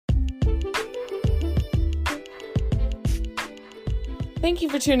Thank you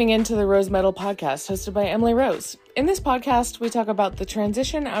for tuning in to the Rose Medal Podcast, hosted by Emily Rose. In this podcast, we talk about the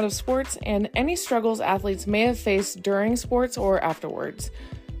transition out of sports and any struggles athletes may have faced during sports or afterwards.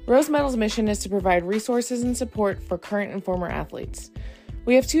 Rose Medal's mission is to provide resources and support for current and former athletes.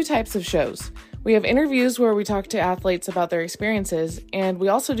 We have two types of shows. We have interviews where we talk to athletes about their experiences, and we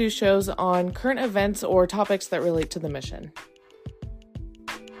also do shows on current events or topics that relate to the mission.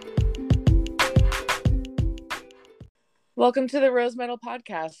 Welcome to the Rose Medal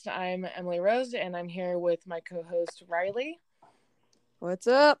Podcast. I'm Emily Rose, and I'm here with my co-host, Riley. What's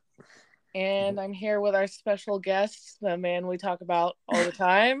up? And I'm here with our special guest, the man we talk about all the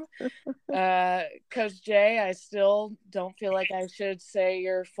time, Coach Jay. I still don't feel like I should say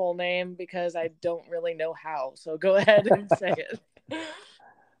your full name because I don't really know how. So go ahead and say it.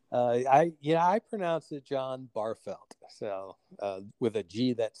 I pronounce it John Bargfeldt. So with a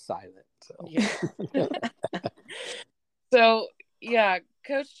G that's silent. So. Yeah. So,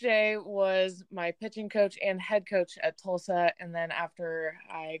 Coach Jay was my pitching coach and head coach at Tulsa. And then after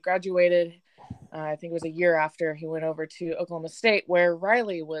I graduated, I think it was a year after, he went over to Oklahoma State where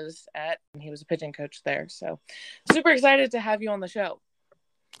Riley was at, and he was a pitching coach there. So super excited to have you on the show.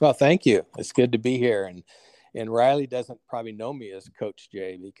 Well, thank you. It's good to be here. And Riley doesn't probably know me as Coach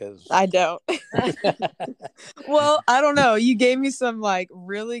Jay because I don't. Well, I don't know. You gave me some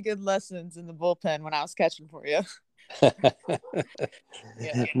really good lessons in the bullpen when I was catching for you.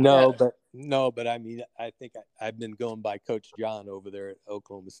 No, but I mean, I think I've been going by Coach John over there at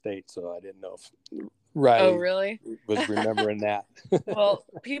Oklahoma State, so I didn't know if Riley was remembering that. Well,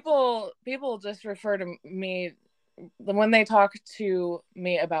 people just refer to me when they talk to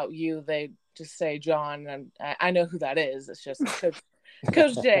me about you, they just say John, and I know who that is. It's just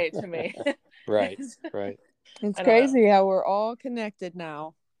Coach Jay to me. Right. It's crazy how we're all connected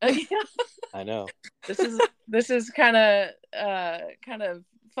now. I know. This is kind of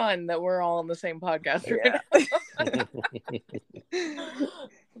fun that we're all on the same podcast right now.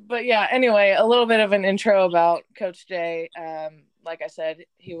 But anyway, a little bit of an intro about Coach Jay. Like I said,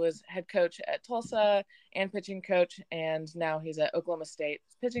 he was head coach at Tulsa and pitching coach, and now he's at Oklahoma State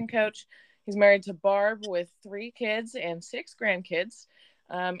pitching coach. He's married to Barb with 3 kids and 6 grandkids.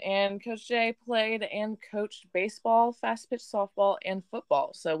 And Coach Jay played and coached baseball, fast pitch softball, and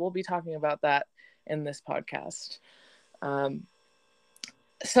football. So we'll be talking about that in this podcast.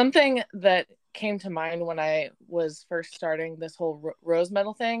 Something that came to mind when I was first starting this whole Rose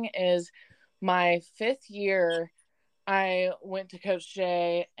Medal thing is my 5th year, I went to Coach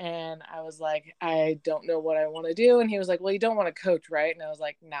Jay and I was like, I don't know what I want to do. And he was like, well, you don't want to coach, right? And I was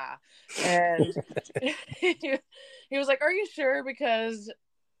like, nah. And he was like, are you sure? Because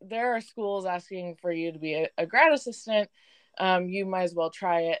there are schools asking for you to be a grad assistant. You might as well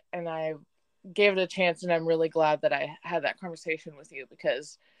try it. And I gave it a chance, and I'm really glad that I had that conversation with you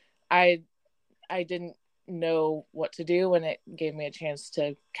because I didn't know what to do, and it gave me a chance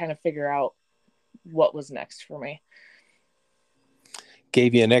to kind of figure out what was next for me.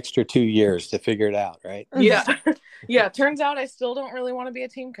 Gave you an extra 2 years to figure it out, right? Yeah. Turns out I still don't really want to be a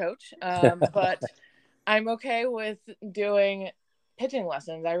team coach, but I'm okay with doing pitching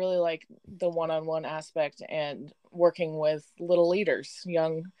lessons. I really like the one-on-one aspect and working with little leaders,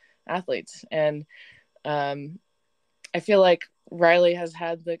 young athletes. And I feel like Riley has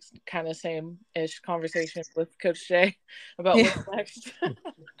had the kind of same-ish conversation with Coach Jay about what's next.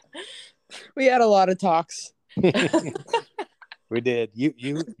 We had a lot of talks. We did.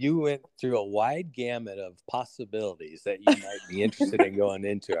 You went through a wide gamut of possibilities that you might be interested in going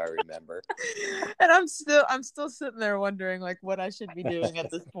into, I remember. And I'm still sitting there wondering what I should be doing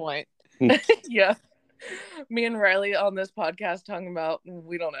at this point. Yeah. Me and Riley on this podcast talking about,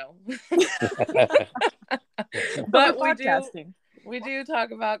 we don't know. But we do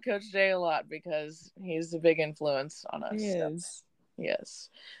talk about Coach Jay a lot because he's a big influence on us. He is. Yes.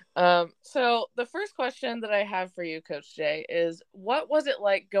 So the first question that I have for you, Coach Jay, is what was it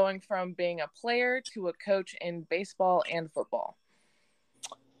like going from being a player to a coach in baseball and football?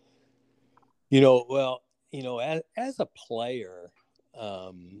 As a player,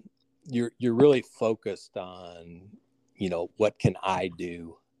 you're really focused on, what can I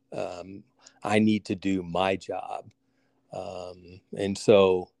do? I need to do my job. And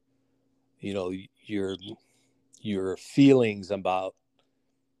so, your feelings about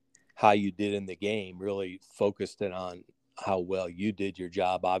how you did in the game really focused it on how well you did your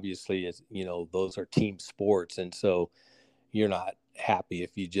job. Obviously, as those are team sports. And so you're not happy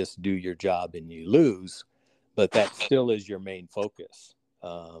if you just do your job and you lose, but that still is your main focus.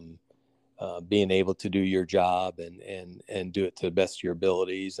 Being able to do your job and do it to the best of your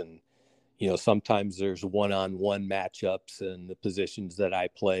abilities. And, sometimes there's one-on-one matchups, and the positions that I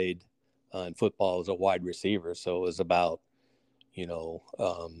played in football as a wide receiver. So it was about,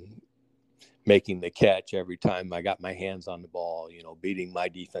 making the catch every time I got my hands on the ball, beating my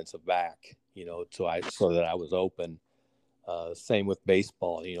defensive back, so that I was open. Same with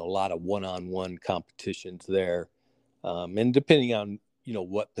baseball, a lot of one-on-one competitions there. And depending on,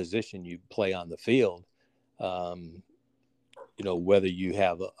 what position you play on the field, whether you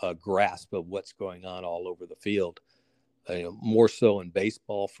have a grasp of what's going on all over the field, more so in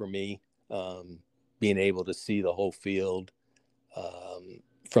baseball for me, being able to see the whole field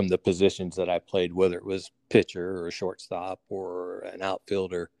from the positions that I played, whether it was pitcher or a shortstop or an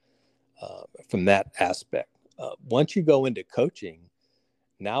outfielder, from that aspect. Once you go into coaching,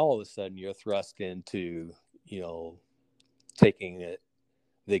 now all of a sudden you're thrust into, taking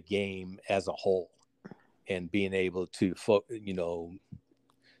the game as a whole and being able to,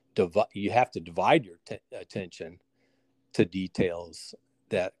 you have to divide your attention to details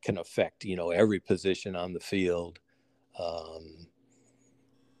that can affect, every position on the field,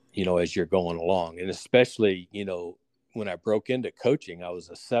 as you're going along. And especially, when I broke into coaching, I was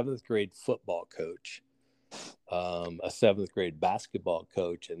a 7th grade football coach, a 7th grade basketball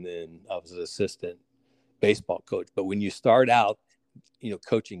coach, and then I was an assistant baseball coach. But when you start out,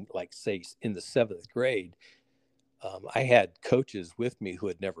 coaching, like say in the 7th grade, I had coaches with me who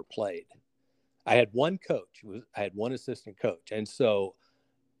had never played. I had one coach, I had one assistant coach. And so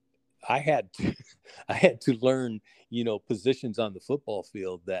I had to learn, positions on the football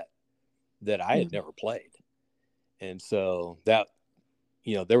field that I had never played. And so that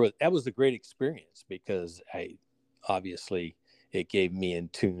was a great experience, because it gave me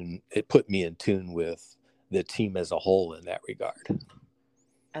it put me in tune with the team as a whole in that regard.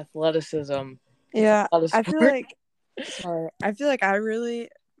 Athleticism. Yeah. I feel like I really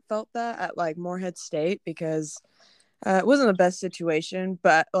felt that at like Morehead State, because it wasn't the best situation,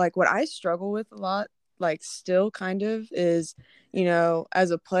 but like what I struggle with a lot, like still kind of, is,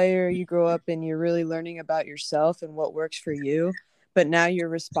 as a player, you grow up and you're really learning about yourself and what works for you. But now you're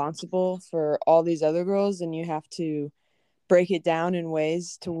responsible for all these other girls, and you have to break it down in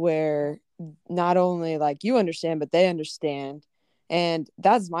ways to where not only like you understand, but they understand. And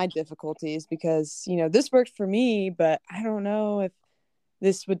that's my difficulties, because, this worked for me, but I don't know if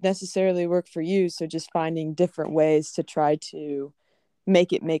this would necessarily work for you. So just finding different ways to try to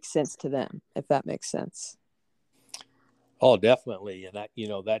make it make sense to them, if that makes sense. Oh, definitely. And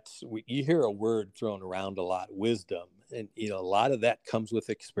you hear a word thrown around a lot, wisdom. And, a lot of that comes with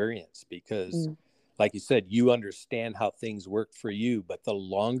experience, because like you said, you understand how things work for you, but the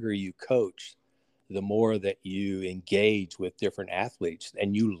longer you coach, the more that you engage with different athletes,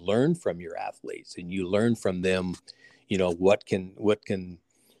 and you learn from your athletes, and you learn from them, what can,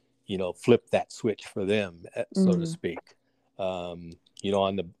 flip that switch for them, so to speak. On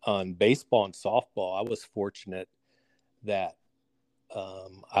baseball and softball, I was fortunate that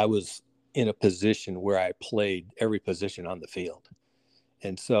I was in a position where I played every position on the field.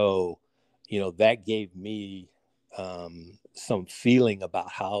 And so, that gave me some feeling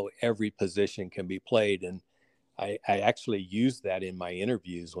about how every position can be played. And I actually used that in my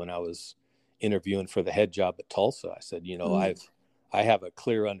interviews when I was interviewing for the head job at Tulsa. I said, I have a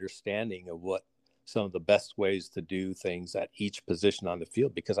clear understanding of what some of the best ways to do things at each position on the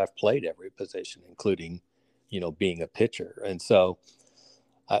field, because I've played every position, including, being a pitcher. And so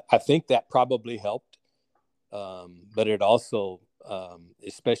I think that probably helped. But it also,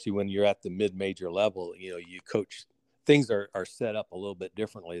 especially when you're at the mid-major level, you coach, things are set up a little bit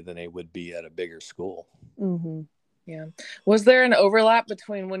differently than they would be at a bigger school. Mm-hmm. Yeah. Was there an overlap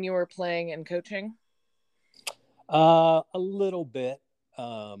between when you were playing and coaching? A little bit.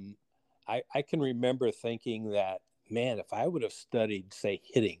 I can remember thinking that, man, if I would have studied, say,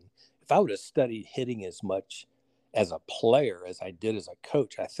 hitting, if I would have studied hitting as much as a player as I did as a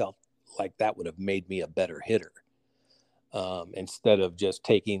coach, I felt like that would have made me a better hitter, instead of just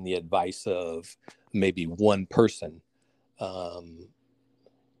taking the advice of maybe one person.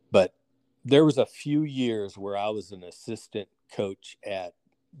 But there was a few years where I was an assistant coach at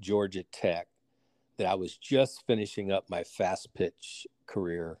Georgia Tech, that I was just finishing up my fast pitch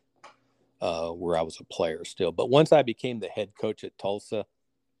career, where I was a player still. But once I became the head coach at Tulsa,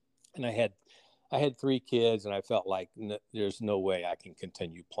 and I had 3 kids, and I felt like there's no way I can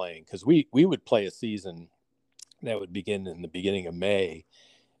continue playing, because we would play a season that would begin in the beginning of May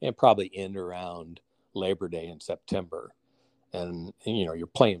and probably end around Labor Day in September. And you're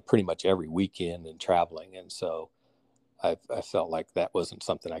playing pretty much every weekend and traveling. And so I felt like that wasn't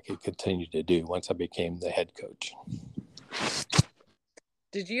something I could continue to do once I became the head coach.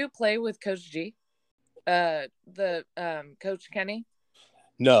 Did you play with Coach G? Coach Kenny?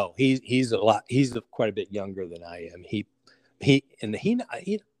 No, he's quite a bit younger than I am. He I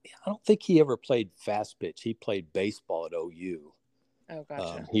don't think he ever played fast pitch. He played baseball at OU. Oh,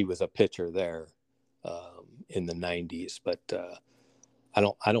 gotcha. He was a pitcher there in the 90s, but I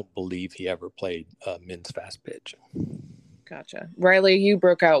don't believe he ever played men's fast pitch. Gotcha. Riley, you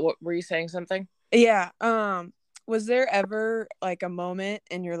broke out. What were you saying? Something? Yeah. Was there ever like a moment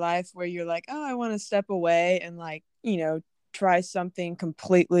in your life where you're like, oh, I want to step away and like, try something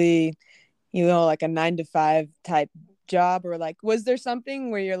completely, like a 9-to-5 type job? Or like, was there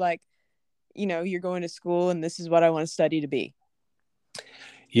something where you're like, you're going to school and this is what I want to study to be?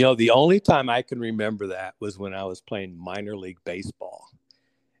 The only time I can remember that was when I was playing minor league baseball.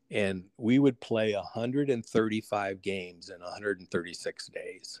 And we would play 135 games in 136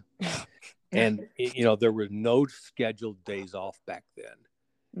 days. And, there were no scheduled days off back then.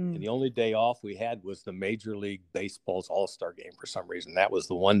 And the only day off we had was the Major League Baseball's All-Star game for some reason. That was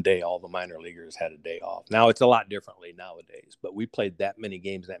the one day all the minor leaguers had a day off. Now it's a lot differently nowadays, but we played that many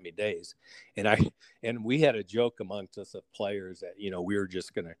games, that many days. And we had a joke amongst us of players that, we were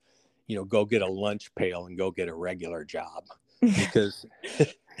just going to, go get a lunch pail and go get a regular job because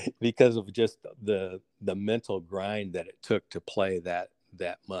of just the mental grind that it took to play that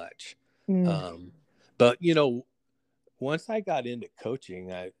much. But once I got into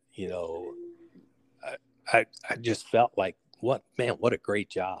coaching, I just felt like what a great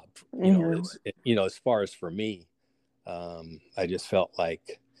job. As far as for me, I just felt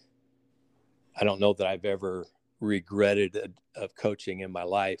like I don't know that I've ever regretted of coaching in my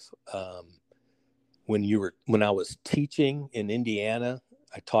life. When I was teaching in Indiana,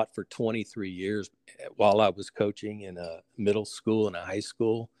 I taught for 23 years while I was coaching in a middle school and a high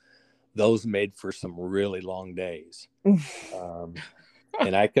school. Those made for some really long days.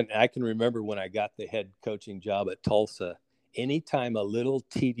 And I can remember when I got the head coaching job at Tulsa, anytime a little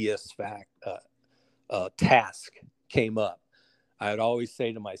tedious task came up, I would always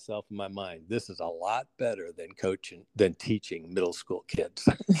say to myself in my mind, this is a lot better than teaching middle school kids.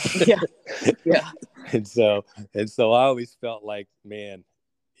 Yeah. Yeah. And so I always felt like, man,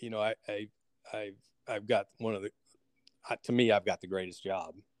 I've got I've got the greatest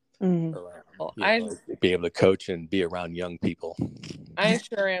job around. Well, Be able to coach and be around young people. I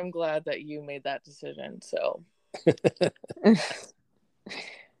sure am glad that you made that decision. So,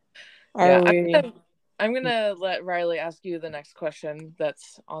 I'm gonna let Riley ask you the next question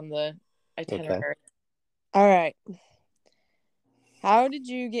that's on the itinerary. Okay. All right. How did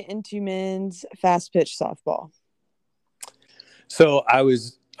you get into men's fast pitch softball? So I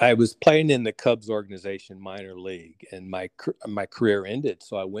was playing in the Cubs organization minor league, and my career ended.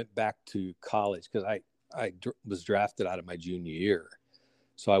 So I went back to college because I was drafted out of my junior year.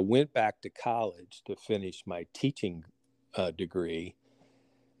 So I went back to college to finish my teaching degree.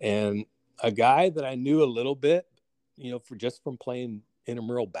 And a guy that I knew a little bit, from playing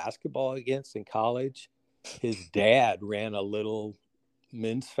intramural basketball against in college, his dad ran a little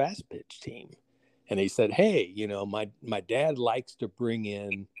men's fast pitch team. And he said, hey, my dad likes to bring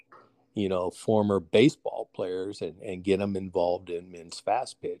in, former baseball players and get them involved in men's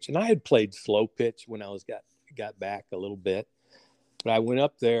fast pitch. And I had played slow pitch when I got back a little bit. But I went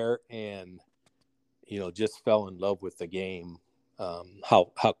up there and, just fell in love with the game,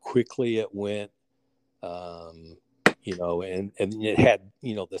 how quickly it went, and it had,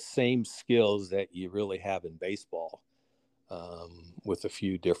 the same skills that you really have in baseball. With a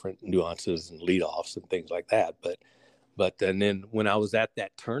few different nuances and leadoffs and things like that. But then when I was at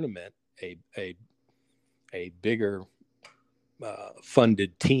that tournament, a bigger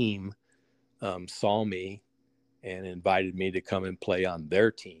funded team saw me and invited me to come and play on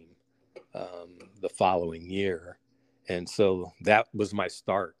their team the following year. And so that was my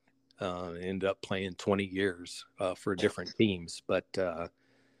start. I ended up playing 20 years for different teams. But, it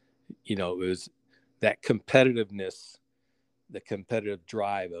was that competitiveness, the competitive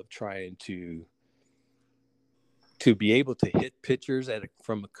drive of trying to be able to hit pitchers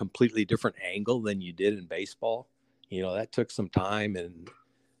from a completely different angle than you did in baseball. That took some time,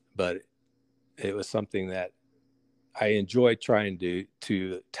 but it was something that I enjoyed trying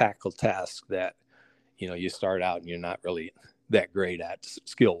to tackle tasks that, you start out and you're not really that great at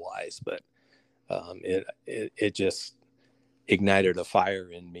skill wise, but it just ignited a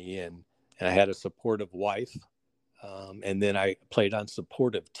fire in me, and I had a supportive wife. And then I played on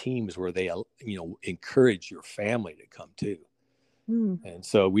supportive teams where they, encourage your family to come too. And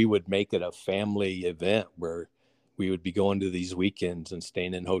so we would make it a family event where we would be going to these weekends and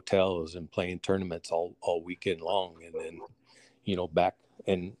staying in hotels and playing tournaments all weekend long. And then, back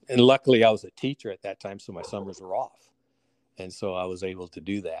and luckily I was a teacher at that time, so my summers were off, and so I was able to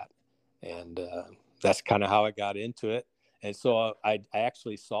do that, and that's kind of how I got into it. And so I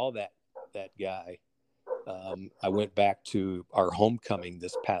actually saw that guy. I went back to our homecoming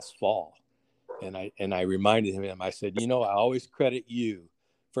this past fall, and I reminded him. I said, I always credit you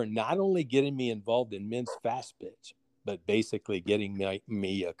for not only getting me involved in men's fast pitch, but basically getting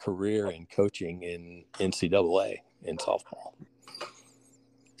me a career in coaching in NCAA in softball.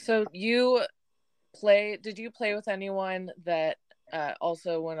 So did you play with anyone that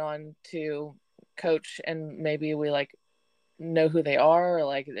also went on to coach, and maybe we like know who they are,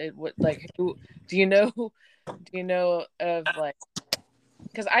 or who do you know of, like,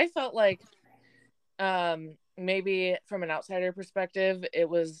 because I felt like maybe from an outsider perspective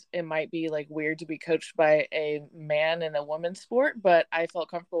it might be like weird to be coached by a man in a women's sport, but I felt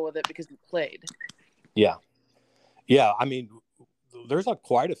comfortable with it because we played. Yeah. I mean, there's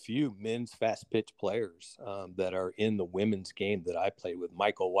quite a few men's fast pitch players that are in the women's game that I played with.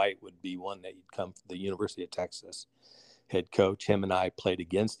 Michael White would be one that you'd come from the University of Texas head coach. Him and I played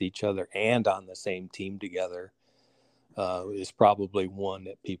against each other and on the same team together. Is probably one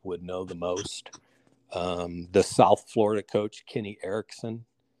that people would know the most. The South Florida coach, Kenny Erickson.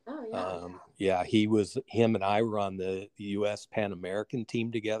 Oh, yeah. Him and I were on the U.S. Pan American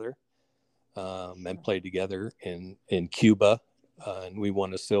team together and played together in Cuba. And we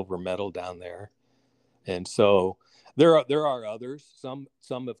won a silver medal down there. And so there are others. Some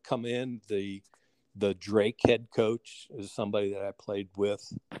have come in. The Drake head coach is somebody that I played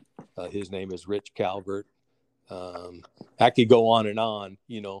with. His name is Rich Calvert. I could go on and on,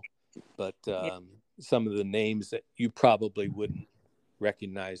 but some of the names that you probably wouldn't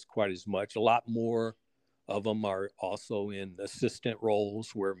recognize quite as much. A lot more of them are also in assistant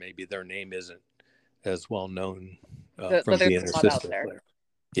roles where maybe their name isn't as well known from being an assistant player.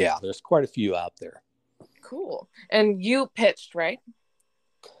 Yeah, there's quite a few out there. Cool. And you pitched, right?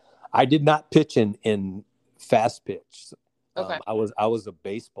 I did not pitch in fast pitch. Okay. I was a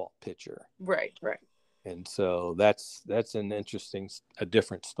baseball pitcher. Right. And so that's a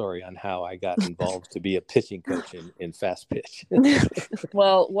different story on how I got involved to be a pitching coach in fast pitch.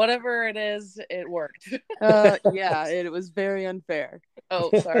 Well, whatever it is, it worked. Yeah, it was very unfair. Oh,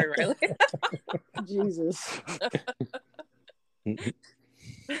 sorry, Riley. Jesus.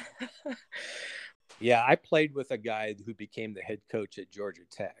 Yeah, I played with a guy who became the head coach at Georgia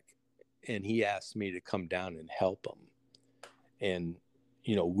Tech, and he asked me to come down and help him. And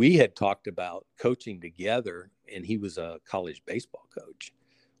we had talked about coaching together, and he was a college baseball coach.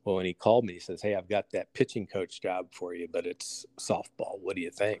 Well, when he called me, he says, "Hey, I've got that pitching coach job for you, but it's softball. What do you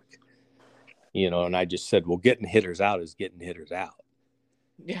think?" And I just said, well, getting hitters out is getting hitters out.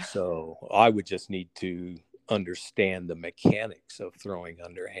 Yeah. So I would just need to understand the mechanics of throwing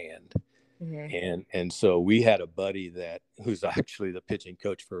underhand. Mm-hmm. And so we had a buddy who's actually the pitching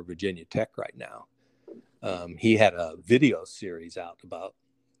coach for Virginia Tech right now. He had a video series out about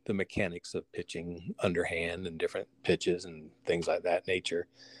the mechanics of pitching underhand and different pitches and things like that nature.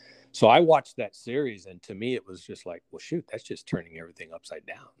 So I watched that series, and to me, it was just like, well, shoot, that's just turning everything upside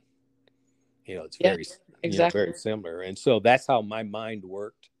down. It's very similar. And so that's how my mind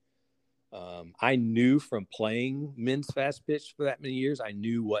worked. I knew from playing men's fast pitch for that many years, I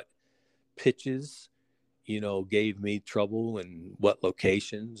knew what pitches, gave me trouble and what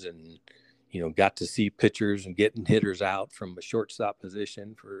locations, and got to see pitchers and getting hitters out from a shortstop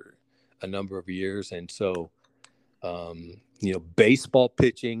position for a number of years. And so, baseball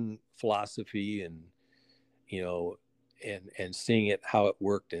pitching philosophy and seeing it, how it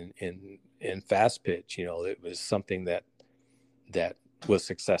worked in fast pitch, it was something that was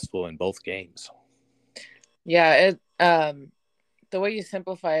successful in both games. Yeah. The way you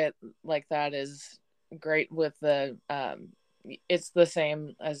simplify it like that is great with it's the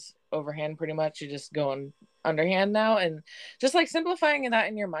same as overhand pretty much. You're just going underhand now, and just like simplifying that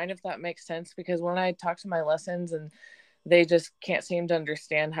in your mind, if that makes sense, because when I talk to my lessons and they just can't seem to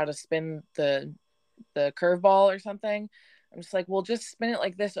understand how to spin the curveball or something, I'm just like, well, just spin it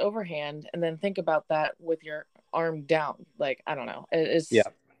like this overhand and then think about that with your arm down. Like, I don't know. It's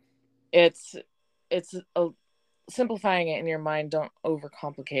simplifying it in your mind. Don't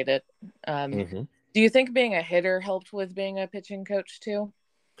overcomplicate it. Mm-hmm. Do you think being a hitter helped with being a pitching coach too?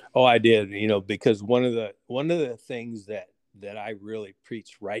 Oh, I did, because one of the things that I really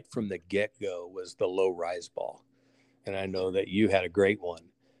preached right from the get-go was the low rise ball. And I know that you had a great one.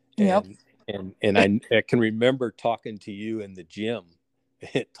 Yep. And I can remember talking to you in the gym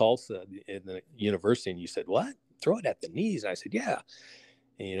at Tulsa in the university, and you said, "What? Throw it at the knees?" And I said, "Yeah."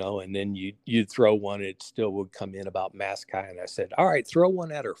 and then you'd throw one, it still would come in about mask high. And I said, all right, throw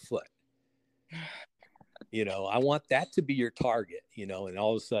one at her foot. I want that to be your target, and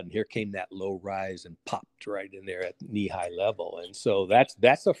all of a sudden here came that low rise and popped right in there at knee high level. And so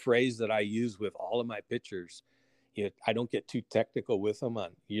that's a phrase that I use with all of my pitchers. I don't get too technical with them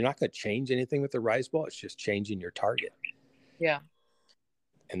on, you're not going to change anything with the rise ball. It's just changing your target. Yeah.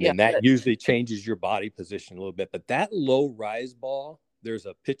 And then that usually changes your body position a little bit. But that low rise ball, there's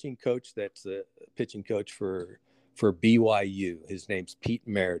a pitching coach that's a pitching coach for BYU. His name's Pete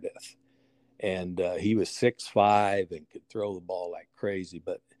Meredith. And he was 6'5" and could throw the ball like crazy.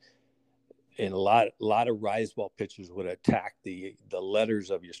 But a lot of rise ball pitchers would attack the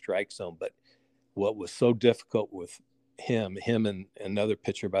letters of your strike zone. But what was so difficult with him and another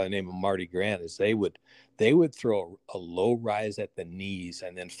pitcher by the name of Marty Grant is they would throw a low rise at the knees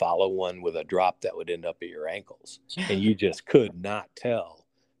and then follow one with a drop that would end up at your ankles. And you just could not tell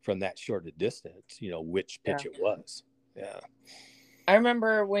from that short a distance, which pitch it was. Yeah. I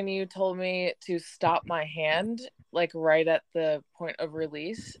remember when you told me to stop my hand, like right at the point of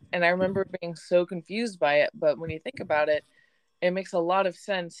release. And I remember being so confused by it. But when you think about it, it makes a lot of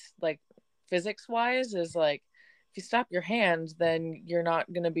sense. Like physics wise is like, if you stop your hand, then you're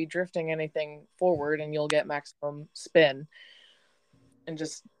not going to be drifting anything forward and you'll get maximum spin. And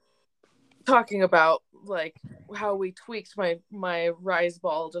just talking about like how we tweaked my rise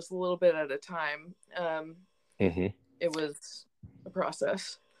ball just a little bit at a time. It was a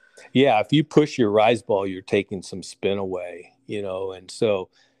process. Yeah, if you push your rise ball, you're taking some spin away, and so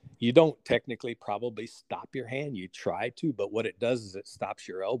you don't technically probably stop your hand. You try to, but what it does is it stops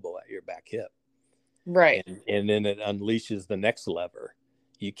your elbow at your back hip. Right. And then it unleashes the next lever.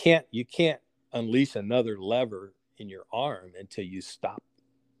 You can't unleash another lever in your arm until you stop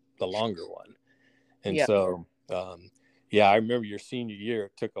the longer one. And so, I remember your senior year,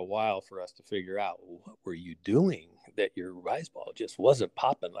 it took a while for us to figure out what were you doing that your rise ball just wasn't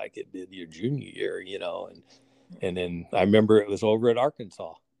popping like it did your junior year, and then I remember it was over at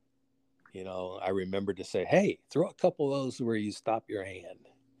Arkansas. I remember to say, hey, throw a couple of those where you stop your hand.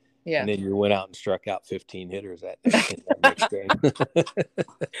 Yeah. And then you went out and struck out 15 hitters that next game.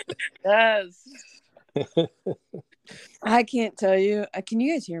 Yes. I can't tell you. Can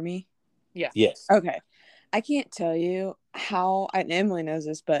you guys hear me? Yeah. Yes. Okay. I can't tell you how, and Emily knows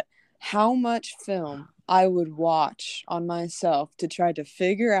this, but how much film I would watch on myself to try to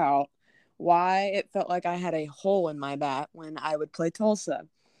figure out why it felt like I had a hole in my bat when I would play Tulsa.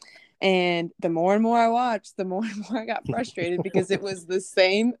 And the more and more I watched, the more and more I got frustrated because it was the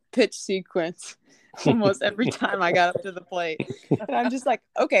same pitch sequence almost every time I got up to the plate. And I'm just like,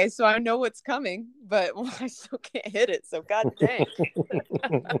 okay, so I know what's coming, but I still can't hit it. So God dang.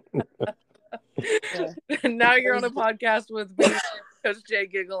 Now you're on a podcast with me, Coach Jay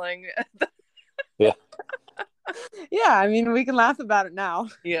giggling. Yeah. Yeah, I mean, we can laugh about it now.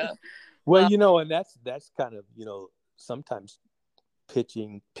 Yeah. Well, and that's kind of, sometimes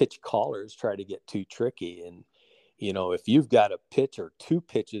pitch callers try to get too tricky. And, if you've got a pitch or two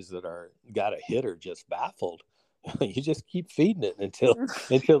pitches that got a hitter just baffled, you just keep feeding it until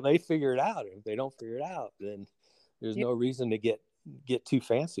they figure it out. If they don't figure it out, then there's no reason to get too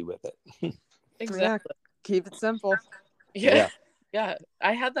fancy with it. Exactly. Yeah, keep it simple. Yeah.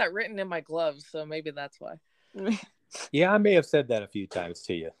 I had that written in my gloves, so maybe that's why. Yeah, I may have said that a few times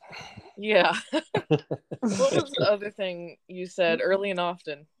to you. Yeah. What was the other thing you said? Early and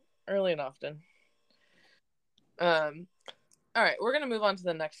often. All right, we're going to move on to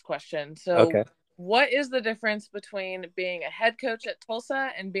the next question. So, What is the difference between being a head coach at Tulsa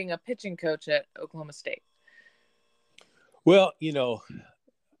and being a pitching coach at Oklahoma State? Well,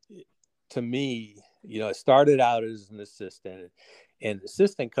 to me, it started out as an assistant, and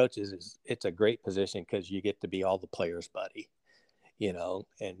assistant coaches it's a great position because you get to be all the players' buddy, and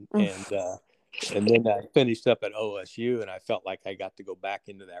then I finished up at OSU, and I felt like I got to go back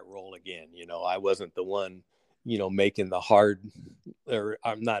into that role again. I wasn't the one, making the hard, or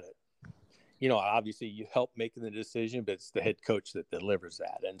I'm not, obviously you help making the decision, but it's the head coach that delivers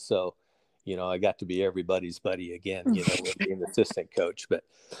that. And so, I got to be everybody's buddy again, with being an assistant coach. But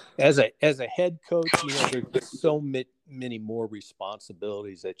as a head coach, there's just so many more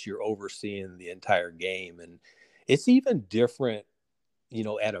responsibilities that you're overseeing the entire game. And it's even different,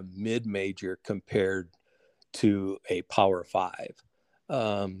 at a mid-major compared to a Power 5.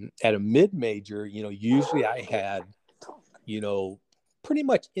 At a mid-major, usually I had, pretty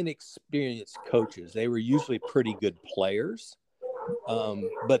much inexperienced coaches. They were usually pretty good players.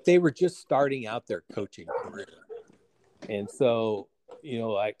 But they were just starting out their coaching career. And so,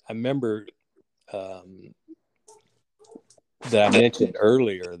 I remember that I mentioned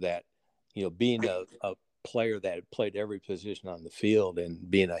earlier, that, being a player that had played every position on the field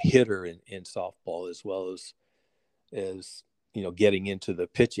and being a hitter in softball, as well as getting into the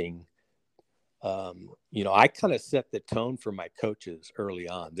pitching, I kind of set the tone for my coaches early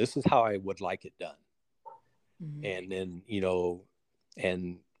on. This is how I would like it done. Mm-hmm. And then,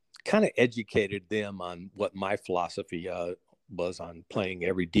 and kind of educated them on what my philosophy was on playing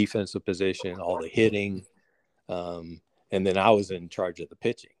every defensive position, all the hitting. And then I was in charge of the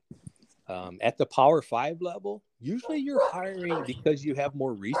pitching. At the Power 5 level, usually you're hiring because you have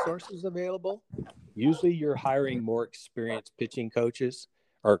more resources available. Usually you're hiring more experienced pitching coaches,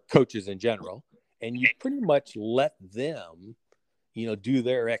 or coaches in general, and you pretty much let them, do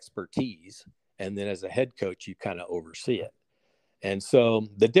their expertise. And then as a head coach, you kind of oversee it. And so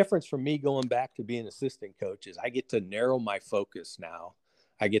the difference from me going back to being assistant coach is I get to narrow my focus now.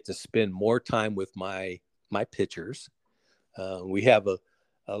 I get to spend more time with my pitchers. We have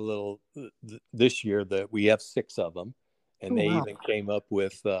a little this year that we have 6 of them, and they even came up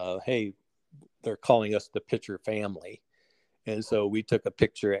with, hey, they're calling us the pitcher family. And so we took a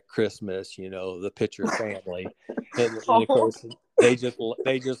picture at Christmas, the pitcher family. And of course, they just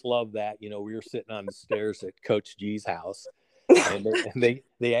love that. We were sitting on the stairs at Coach G's house, and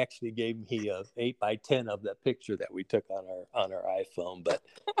they actually gave me a 8x10 of that picture that we took on our iPhone. But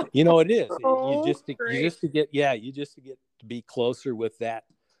it is you just to get to be closer with that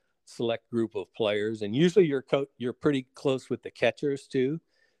select group of players. And usually you're pretty close with the catchers too,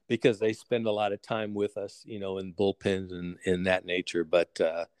 because they spend a lot of time with us, in bullpens and in that nature. But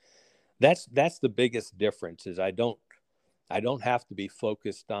that's the biggest difference, is I don't have to be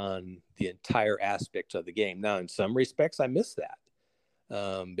focused on the entire aspects of the game. Now, in some respects, I miss that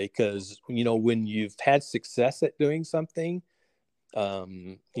because, when you've had success at doing something,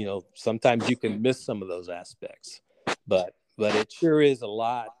 sometimes you can miss some of those aspects. But it sure is a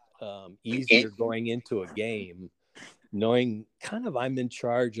lot easier going into a game knowing kind of I'm in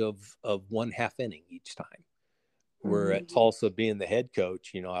charge of 1/2 inning each time. Where at Tulsa, being the head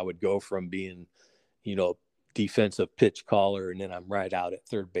coach, I would go from being, defensive pitch caller, and then I'm right out at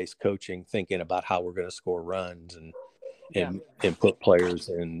third base coaching, thinking about how we're going to score runs and put players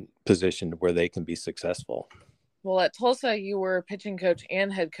in position where they can be successful. Well, at Tulsa, you were pitching coach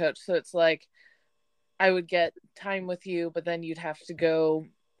and head coach, so it's like I would get time with you, but then you'd have to go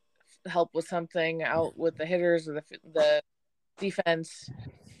help with something out with the hitters or the defense.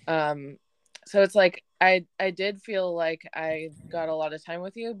 So it's like I did feel like I got a lot of time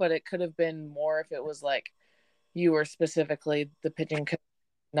with you, but it could have been more if it was like you were specifically the pitching coach,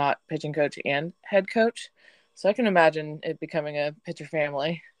 not pitching coach and head coach. So I can imagine it becoming a pitcher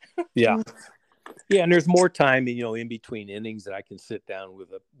family. Yeah. Yeah, and there's more time, in between innings that I can sit down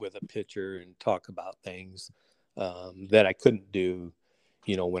with a pitcher and talk about things that I couldn't do,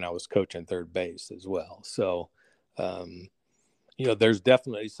 when I was coaching third base as well. So, there's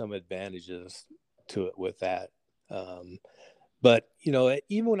definitely some advantages to it with that. But,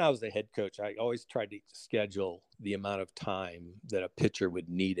 even when I was the head coach, I always tried to schedule the amount of time that a pitcher would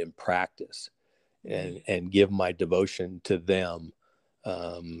need in practice and give my devotion to them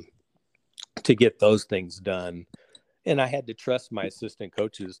to get those things done. And I had to trust my assistant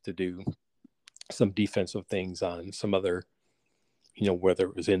coaches to do some defensive things on some other, whether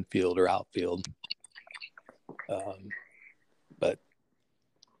it was infield or outfield. But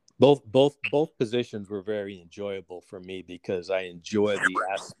both positions were very enjoyable for me because I enjoy the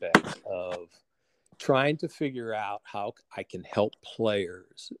aspect of trying to figure out how I can help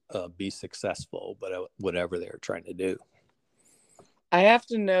players be successful, but whatever they're trying to do. I have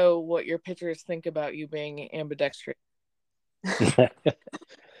to know what your pitchers think about you being ambidextrous.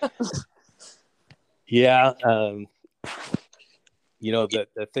 Yeah.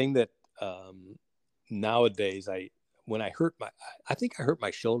 The thing that nowadays I think I hurt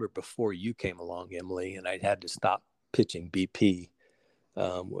my shoulder before you came along, Emily, and I had to stop pitching BP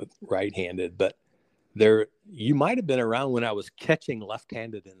with right-handed. But you might have been around when I was catching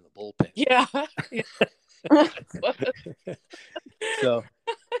left-handed in the bullpen. Yeah. So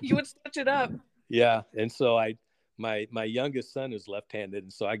you would switch it up. Yeah, and so my youngest son is left-handed,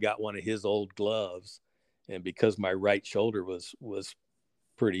 and so I got one of his old gloves, and because my right shoulder was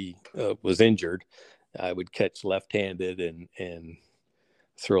injured, I would catch left-handed and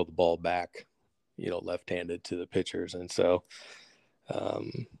throw the ball back, left-handed to the pitchers. And so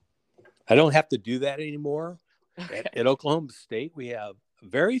I don't have to do that anymore. Okay. At Oklahoma State, we have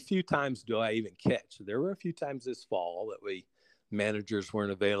very few times do I even catch. There were a few times this fall that managers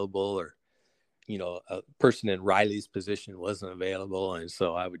weren't available, or, a person in Riley's position wasn't available. And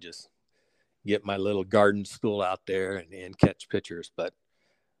so I would just get my little garden stool out there and catch pitchers. But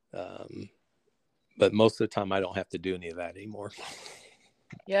most of the time I don't have to do any of that anymore.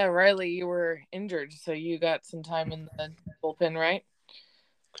 Yeah, Riley, you were injured, so you got some time in the bullpen, right?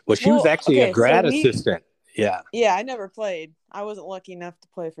 Well, she was actually a grad assistant. Yeah. Yeah, I never played. I wasn't lucky enough to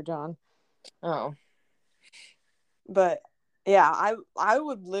play for John. Oh. But yeah, I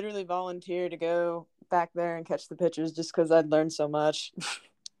would literally volunteer to go back there and catch the pitchers just because I'd learned so much.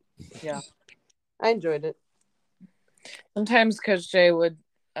 Yeah. I enjoyed it. Sometimes Coach Jay would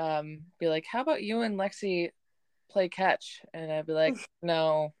be like, how about you and Lexi play catch? And I'd be like,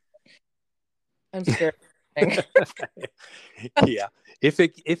 no, I'm scared. Yeah. If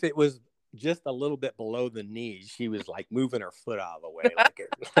it was just a little bit below the knee, she was like moving her foot out of the way.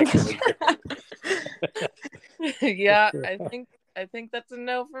 Yeah, I think that's a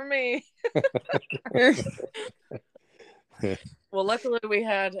no for me. Well, luckily we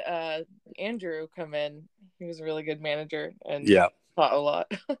had Andrew come in. He was a really good manager and taught a lot.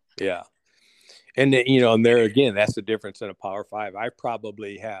 Yeah. And and there again, that's the difference in a Power 5. I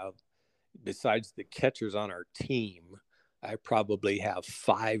probably have, besides the catchers on our team, I probably have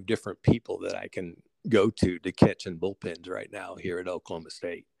 5 different people that I can go to catch in bullpens right now here at Oklahoma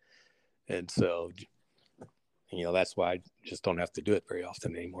State. And so, that's why I just don't have to do it very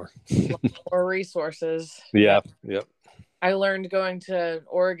often anymore. More resources. Yeah. Yep. I learned going to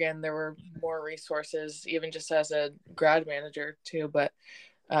Oregon, there were more resources, even just as a grad manager too. But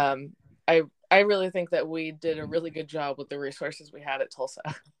I really think that we did a really good job with the resources we had at Tulsa.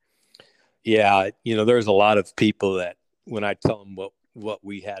 Yeah. There's a lot of people that when I tell them what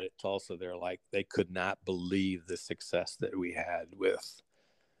we had at Tulsa, they're like, they could not believe the success that we had with,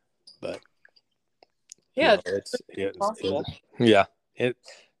 but yeah, it's possible. Yeah. A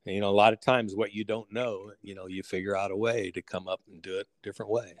lot of times what you don't know, you figure out a way to come up and do it a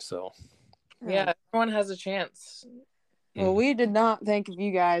different way. So yeah, everyone has a chance. Well, we did not think of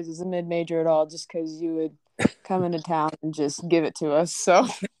you guys as a mid-major at all just because you would come into town and just give it to us. So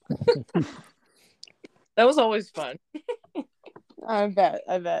that was always fun. I bet.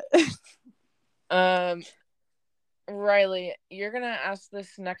 Riley, you're going to ask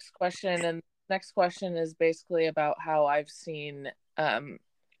this next question. And the next question is basically about how I've seen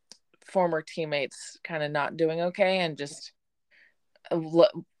former teammates kind of not doing okay. And just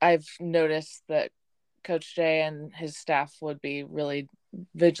I've noticed that Coach Jay and his staff would be really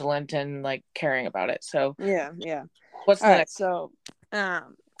vigilant and like caring about it. So yeah. What's next? So,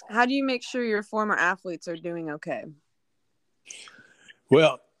 how do you make sure your former athletes are doing okay?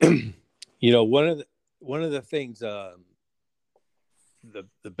 Well, one of the things, the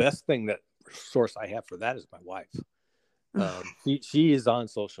best thing that source I have for that is my wife. She is on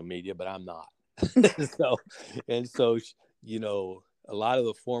social media, but I'm not. so, a lot of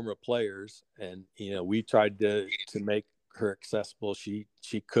the former players, and we tried to make her accessible. She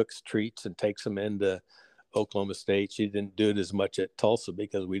cooks treats and takes them into Oklahoma State. She didn't do it as much at Tulsa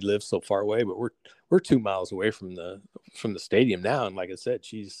because we live so far away, but we're 2 miles away from the stadium now. And like I said,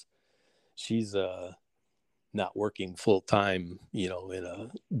 she's not working full time, in a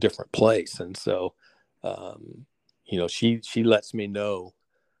different place. And so, she lets me know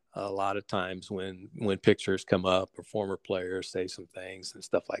a lot of times when pictures come up or former players say some things and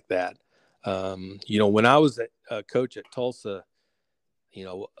stuff like that. When I was a coach at Tulsa,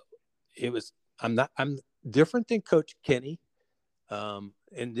 I'm different than Coach Kenny. And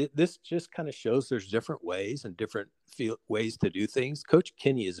this just kind of shows there's different ways and different ways to do things. Coach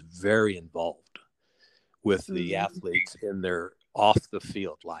Kenny is very involved with the athletes in their off the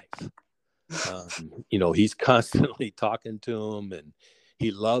field life. He's constantly talking to them, and he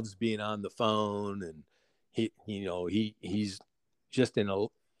loves being on the phone, and he's just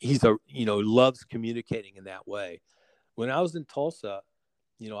loves communicating in that way. When I was in Tulsa,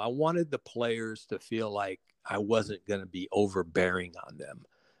 I wanted the players to feel like I wasn't going to be overbearing on them.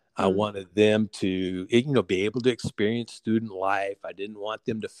 I wanted them to, be able to experience student life. I didn't want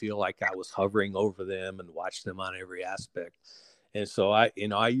them to feel like I was hovering over them and watch them on every aspect. And so I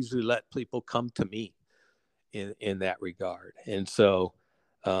usually let people come to me in that regard. And so,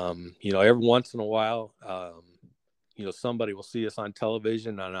 every once in a while, somebody will see us on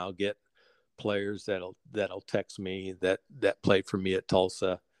television, and I'll get players that'll text me that played for me at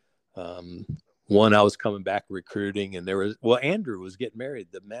Tulsa. One, I was coming back recruiting, and Andrew was getting married,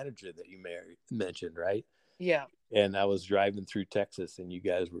 the manager that you mentioned, right? Yeah. And I was driving through Texas, and you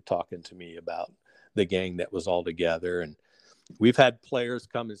guys were talking to me about the gang that was all together. And we've had players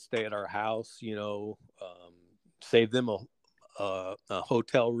come and stay at our house, save them a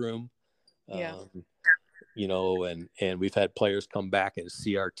hotel room. Yeah. and we've had players come back and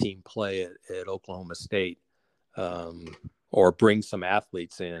see our team play at Oklahoma State, or bring some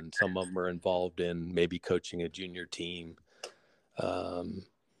athletes in. Some of them are involved in maybe coaching a junior team, but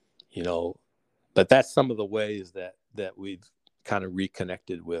that's some of the ways that we've kind of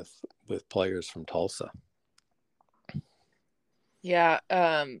reconnected with players from Tulsa. Yeah.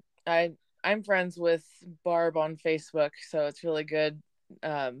 I'm friends with Barb on Facebook, so it's really good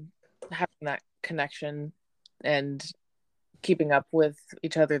having that connection and keeping up with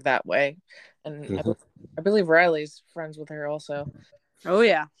each other that way. And Mm-hmm. I believe Riley's friends with her also. Oh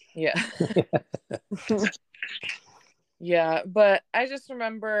yeah. Yeah. Yeah, but I just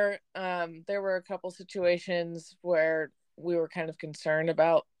remember there were a couple situations where we were kind of concerned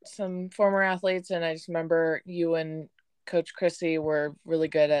about some former athletes, and I just remember you and Coach Chrissy were really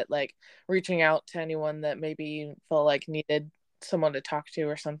good at like reaching out to anyone that maybe felt like needed someone to talk to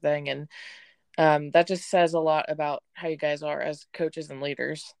or something, and that just says a lot about how you guys are as coaches and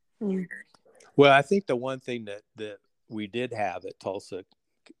leaders. Well, I think the one thing that we did have at Tulsa,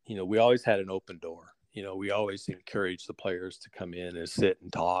 we always had an open door. We always encourage the players to come in and sit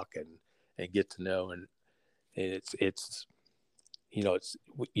and talk and get to know. And it's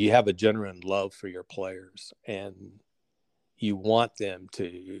you have a genuine love for your players, and you want them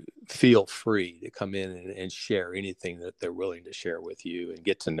to feel free to come in and share anything that they're willing to share with you and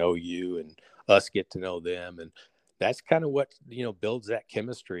get to know you, and us get to know them. And that's kind of what, builds that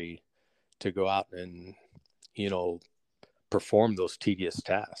chemistry to go out and, perform those tedious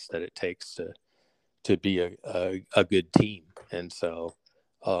tasks that it takes to be a good team. And so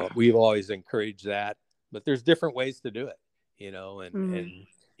we've always encouraged that, but there's different ways to do it, and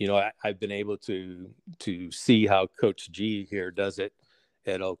I've been able to see how Coach G here does it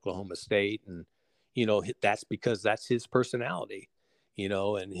at Oklahoma State. And, that's because that's his personality,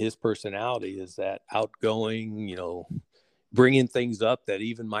 and his personality is that outgoing, bringing things up that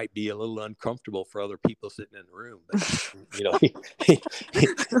even might be a little uncomfortable for other people sitting in the room. But,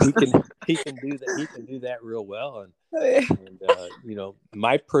 he can do that. He can do that real well. And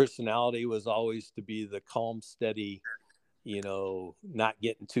my personality was always to be the calm, steady, not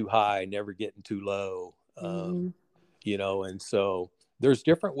getting too high, never getting too low. And so there's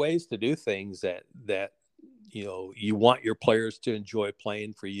different ways to do things that you want your players to enjoy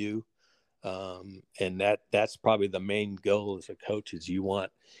playing for you. And that's probably the main goal as a coach, is you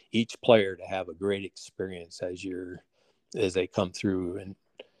want each player to have a great experience as they come through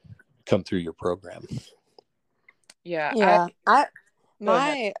your program. Yeah.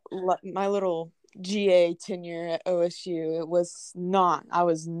 My little GA tenure at OSU, I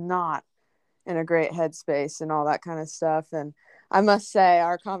was not in a great headspace and all that kind of stuff. And I must say,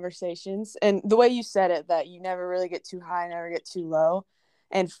 our conversations and the way you said it, that you never really get too high, never get too low.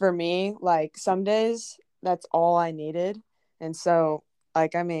 And for me, like, some days that's all I needed. And so,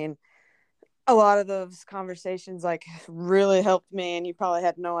 like, I mean, a lot of those conversations like really helped me, and you probably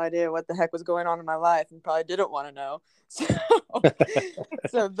had no idea what the heck was going on in my life and probably didn't want to know.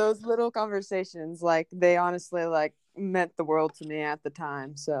 So those little conversations, like, they honestly like meant the world to me at the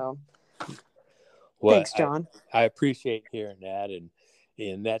time. So thanks, John. I appreciate hearing that. And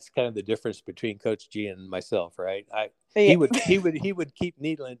that's kind of the difference between Coach G and myself, right? He would keep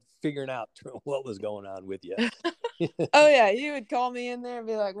needling, figuring out what was going on with you. Oh yeah, he would call me in there and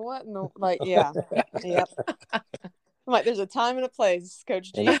be like, "What?" And yeah, yep. I'm like, "There's a time and a place,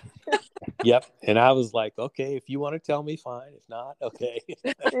 Coach G." Yep. And I was like, "Okay, if you want to tell me, fine. If not, okay."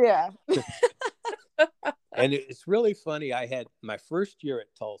 Yeah. And it's really funny. I had my first year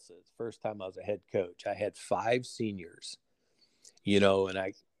at Tulsa, the first time I was a head coach. I had 5 seniors, and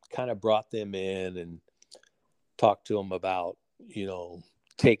I kind of brought them in and talked to them about,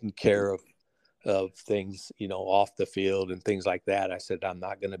 taking care of things, off the field and things like that. I said, I'm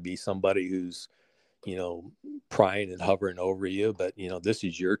not going to be somebody who's, prying and hovering over you, but, this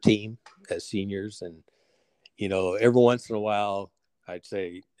is your team as seniors. And, every once in a while I'd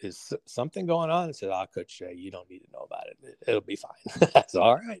say, is something going on? I said, Coach Jay, you don't need to know about it. It'll be fine. That's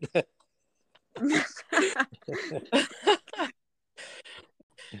all right.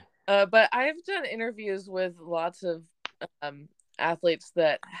 But I've done interviews with lots of athletes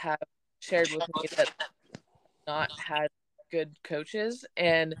that have shared with me that not had good coaches,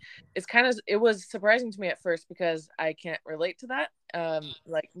 and it was surprising to me at first because I can't relate to that.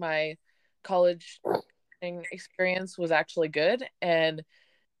 Like, my college experience was actually good, and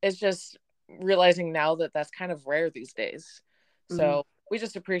it's just realizing now that that's kind of rare these days. So we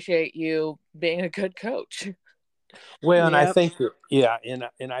just appreciate you being a good coach. Well, and I think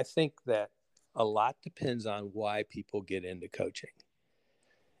and I think that a lot depends on why people get into coaching.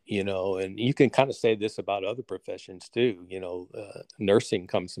 and you can kind of say this about other professions too. Nursing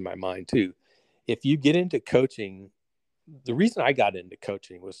comes to my mind too. If you get into coaching, the reason I got into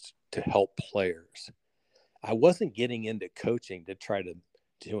coaching was to help players. I wasn't getting into coaching to try to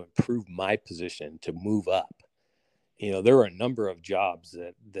improve my position, to move up. There were a number of jobs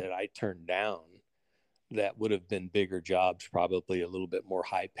that I turned down that would have been bigger jobs, probably a little bit more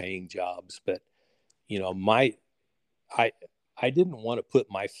high paying jobs. But, I didn't want to put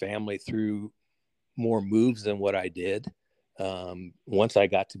my family through more moves than what I did. Once I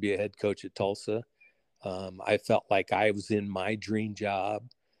got to be a head coach at Tulsa, I felt like I was in my dream job,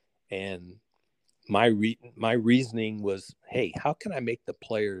 and my reasoning was, hey, how can I make the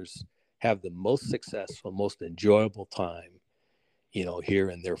players have the most successful, most enjoyable time, here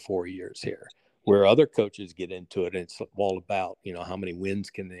in their 4 years here, where other coaches get into it and it's all about, how many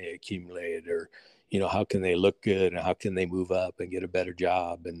wins can they accumulate, or, how can they look good, and how can they move up and get a better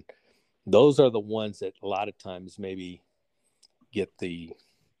job. And those are the ones that a lot of times maybe get the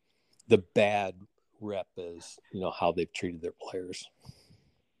bad rep as, how they've treated their players.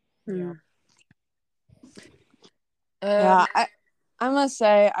 Yeah. Yeah, I must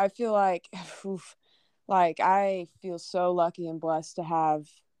say, I feel like, I feel so lucky and blessed to have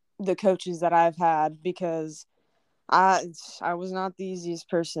the coaches that I've had, because I was not the easiest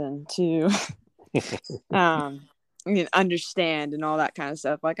person to understand and all that kind of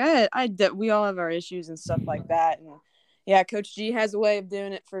stuff. Like we all have our issues and stuff like that, and yeah, Coach G has a way of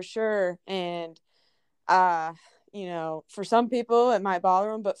doing it for sure. And for some people it might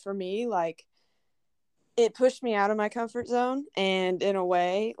bother them, but for me, like, it pushed me out of my comfort zone, and in a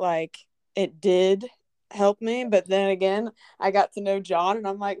way, like, it did help me. But then again, I got to know John, and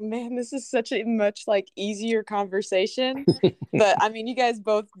I'm like, man, this is such a much like easier conversation. But I mean, you guys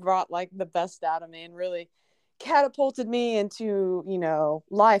both brought like the best out of me and really catapulted me into,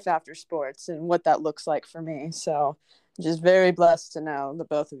 life after sports and what that looks like for me. So just very blessed to know the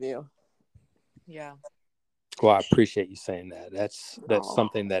both of you. Yeah. Well, I appreciate you saying that. That's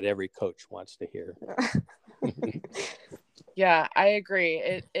something that every coach wants to hear. Yeah, I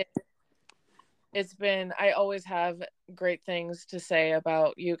agree. It's been, I always have great things to say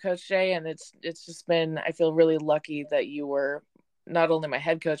about you, Coach Jay, and it's just been, I feel really lucky that you were not only my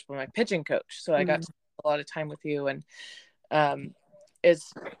head coach but my pitching coach. So I got to spend a lot of time with you, and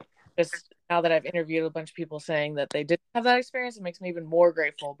it's just, now that I've interviewed a bunch of people saying that they didn't have that experience, it makes me even more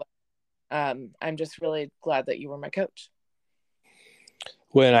grateful. But I'm just really glad that you were my coach.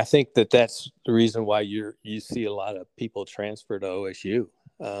 Well, and I think that's the reason why you see a lot of people transfer to OSU.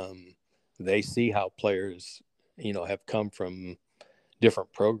 They see how players, have come from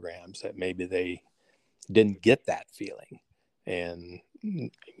different programs that maybe they didn't get that feeling. And,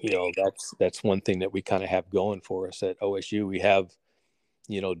 that's one thing that we kind of have going for us at OSU. We have,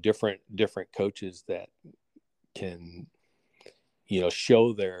 different coaches that can,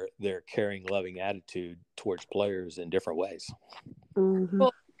 show their caring, loving attitude towards players in different ways. Mm-hmm.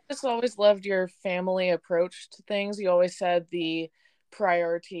 Well, I just always loved your family approach to things. You always said the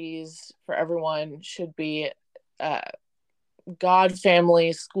priorities for everyone should be God,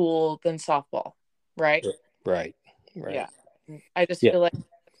 family, school, then softball, right? Right. Yeah. I just feel like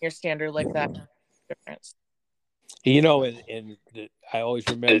your standard like that difference. And I always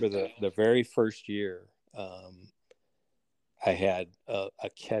remember the very first year, I had a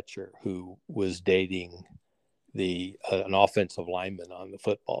catcher who was dating an offensive lineman on the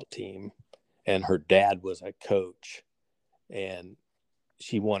football team, and her dad was a coach, and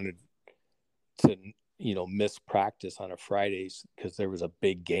she wanted to, miss practice on a Fridays because there was a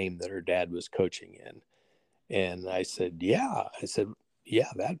big game that her dad was coaching in. And I said, yeah,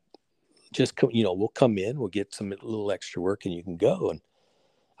 that just come, we'll come in, we'll get some little extra work and you can go. And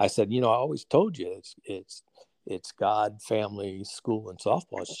I said, I always told you it's God, family, school, and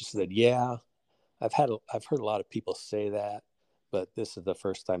softball. She said, yeah, I've heard a lot of people say that, but this is the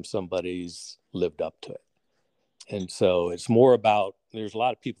first time somebody's lived up to it. And so it's more about, there's a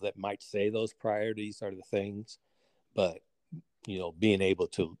lot of people that might say those priorities are the things, but, being able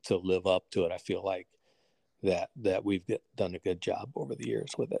to live up to it, I feel like that we've done a good job over the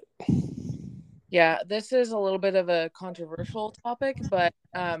years with it. Yeah, this is a little bit of a controversial topic, but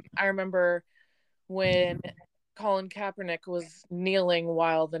I remember when Colin Kaepernick was kneeling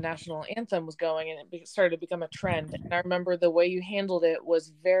while the national anthem was going, and it started to become a trend. And I remember the way you handled it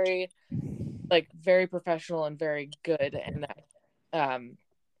was very professional and very good. And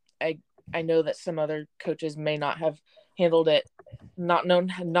I know that some other coaches may not have handled it, not known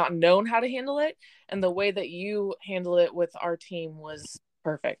how to handle it. And the way that you handled it with our team was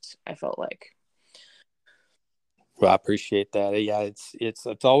perfect, I felt like. Well, I appreciate that. Yeah, it's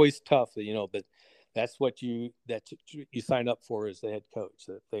always tough, but that's what you sign up for as the head coach.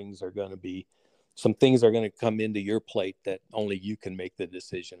 That some things are going to come into your plate that only you can make the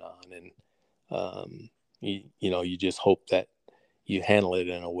decision on, and you just hope that you handle it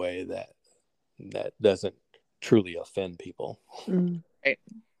in a way that doesn't truly offend people. Right.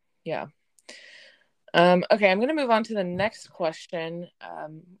 Yeah. Okay, I'm going to move on to the next question.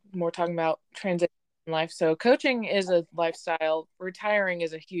 More talking about transition in life. So coaching is a lifestyle. Retiring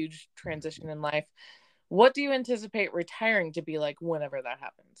is a huge transition in life. What do you anticipate retiring to be like whenever that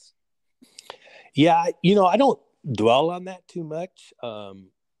happens? Yeah, I don't dwell on that too much.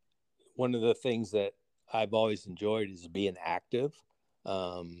 One of the things that I've always enjoyed is being active.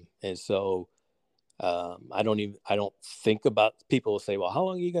 And so I don't think about, people will say, well, how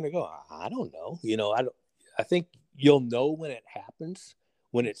long are you going to go? I don't know. I think you'll know when it happens,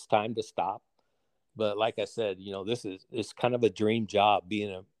 when it's time to stop. But like I said, it's kind of a dream job,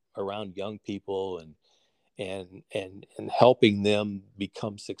 being around young people and helping them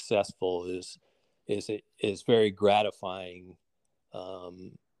become successful is very gratifying.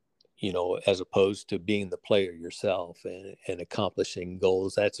 As opposed to being the player yourself and accomplishing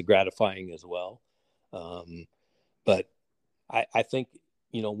goals, that's gratifying as well. But I think,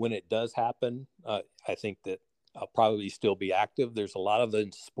 when it does happen, I think that I'll probably still be active. There's a lot of the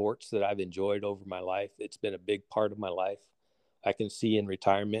sports that I've enjoyed over my life. It's been a big part of my life. I can see in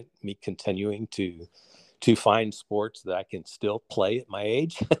retirement me continuing to find sports that I can still play at my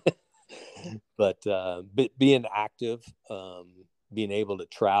age. But being active, being able to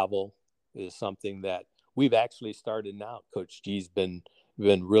travel is something that we've actually started now. Coach G's been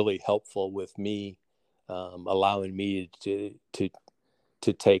really helpful with me, allowing me to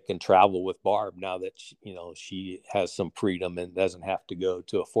take and travel with Barb now that she has some freedom and doesn't have to go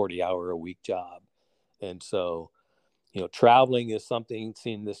to a 40-hour-a-week job. And so, traveling is something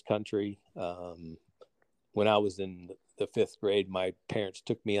seen in this country. When I was in the 5th grade, my parents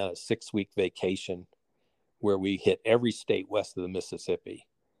took me on a 6-week vacation where we hit every state west of the Mississippi.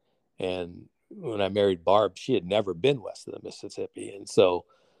 And when I married Barb, she had never been west of the Mississippi. And so,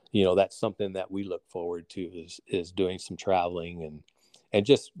 that's something that we look forward to is doing some traveling and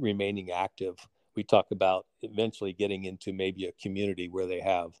just remaining active. We talk about eventually getting into maybe a community where they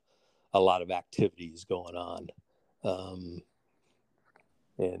have a lot of activities going on.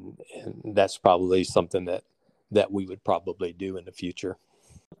 And that's probably something that we would probably do in the future.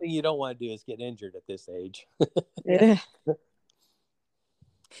 The thing you don't want to do is get injured at this age. Yeah.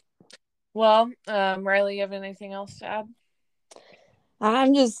 Well, Riley, you have anything else to add?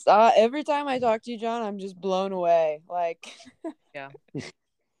 I'm just every time I talk to you, John, I'm just blown away. Like, yeah,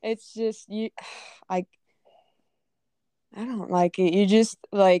 it's just I don't like it. You just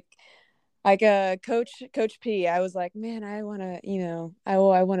like Coach P. I was like, man, I want to, I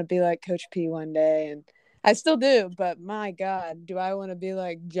want to be like Coach P one day, and I still do. But my God, do I want to be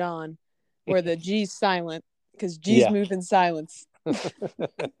like John, where the G's silent because G's move in silence.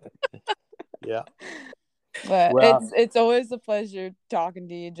 Yeah. But it's always a pleasure talking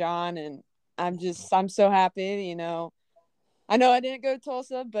to you, John, and I'm so happy, I know I didn't go to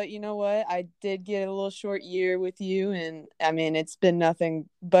Tulsa, but you know what? I did get a little short year with you, and I mean, it's been nothing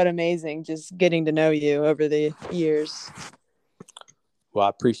but amazing just getting to know you over the years. Well, I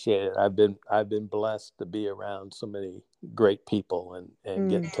appreciate it. I've been blessed to be around so many great people and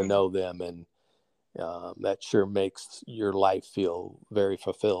getting to know them, and that sure makes your life feel very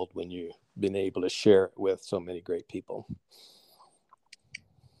fulfilled when you've been able to share it with so many great people.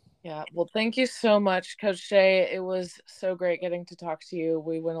 Yeah. Well, thank you so much, Coach Jay. It was so great getting to talk to you.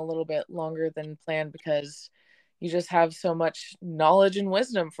 We went a little bit longer than planned because you just have so much knowledge and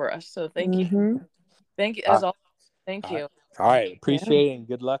wisdom for us. So thank you. Thank you as always. Thank you. All right. Appreciate it, and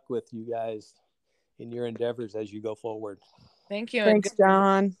good luck with you guys in your endeavors as you go forward. Thank you. Thanks,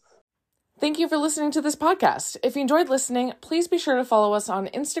 John. Thank you for listening to this podcast. If you enjoyed listening, please be sure to follow us on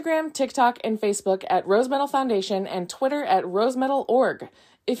Instagram, TikTok, and Facebook at Rose Medal Foundation and Twitter at rosemedal.org.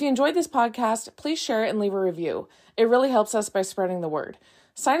 If you enjoyed this podcast, please share it and leave a review. It really helps us by spreading the word.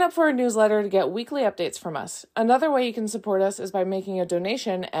 Sign up for our newsletter to get weekly updates from us. Another way you can support us is by making a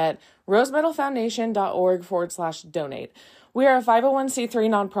donation at rosemedalfoundation.org/donate. We are a 501c3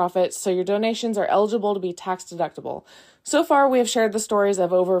 nonprofit, so your donations are eligible to be tax deductible. So far, we have shared the stories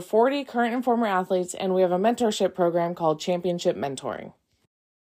of over 40 current and former athletes, and we have a mentorship program called Championship Mentoring.